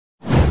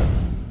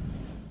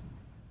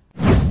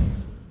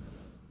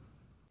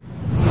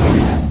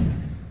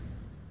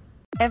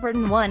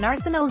Everton 1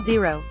 Arsenal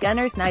 0.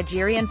 Gunners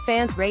Nigerian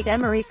fans rate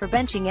Emery for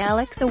benching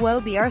Alex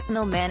Iwobi.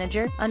 Arsenal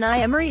manager, Unai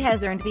Emery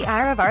has earned the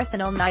ire of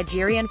Arsenal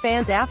Nigerian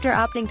fans after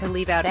opting to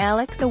leave out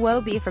Alex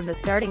Iwobi from the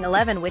starting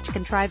 11, which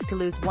contrived to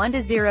lose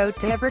 1-0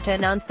 to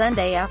Everton on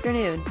Sunday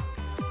afternoon.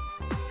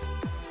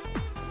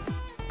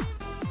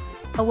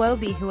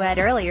 Iwobi, who had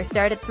earlier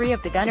started 3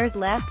 of the Gunners'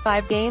 last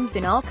 5 games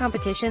in all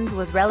competitions,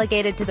 was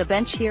relegated to the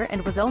bench here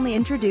and was only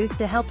introduced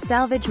to help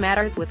salvage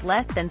matters with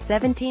less than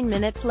 17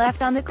 minutes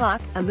left on the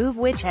clock, a move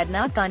which had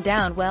not gone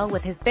down well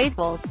with his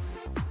faithfuls.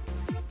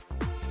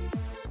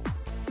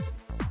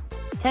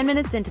 10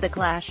 minutes into the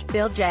clash,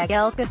 Bill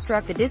Jagielka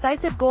struck the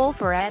decisive goal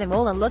for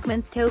Ademola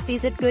Lookman's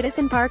Toffees at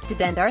Goodison Park to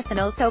dent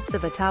Arsenal's hopes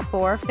of a top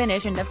 4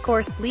 finish and of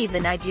course, leave the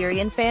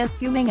Nigerian fans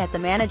fuming at the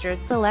manager's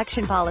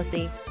selection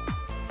policy.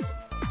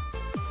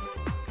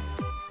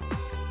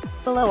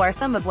 Below are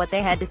some of what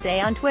they had to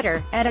say on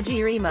Twitter.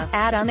 @Ajirima,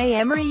 @Unai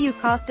Emery, you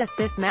cost us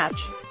this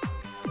match.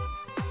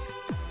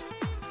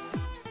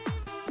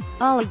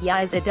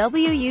 Aliza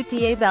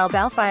WUTA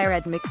Balbalfire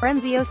at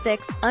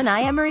McFrenzy06,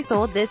 Unai Emery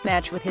sold this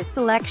match with his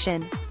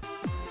selection.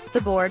 The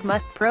board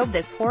must probe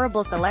this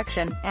horrible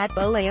selection.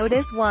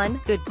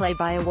 @Boleotis1, good play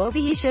by Iwobi.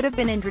 He should have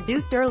been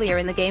introduced earlier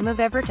in the game of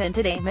Everton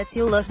today.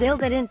 Mitsulo Sil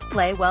didn't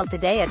play well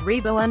today at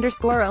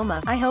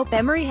Rebo_Oma. I hope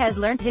Emery has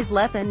learned his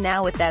lesson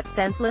now with that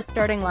senseless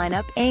starting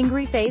lineup.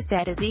 Angry face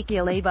at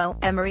Ezekiel Evo,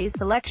 Emery's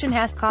selection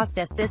has cost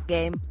us this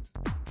game.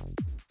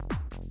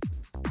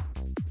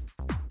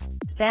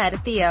 Sad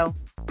Theo.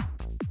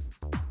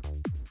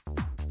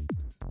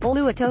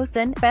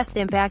 Oluwatosin, best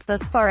impact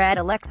thus far at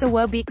Alex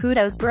Iwobi.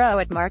 Kudos bro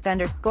at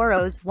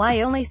Mark_Os.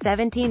 Why only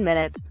 17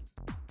 minutes?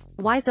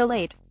 Why so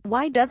late?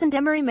 Why doesn't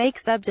Emery make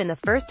subs in the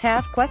first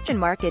half? At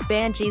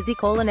Banjeezy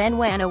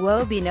Nwan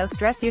Iwobi. No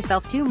stress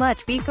yourself too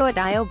much. Biko at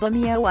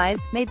Iobumio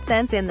made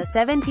sense in the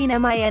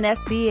 17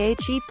 minus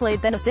he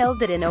played then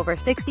did in over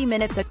 60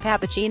 minutes at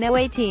Cappuccino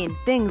 18.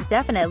 Things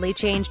definitely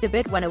changed a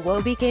bit when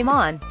Iwobi came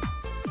on.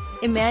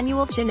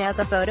 Emmanuel Chin as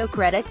a photo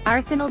credit,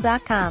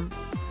 Arsenal.com.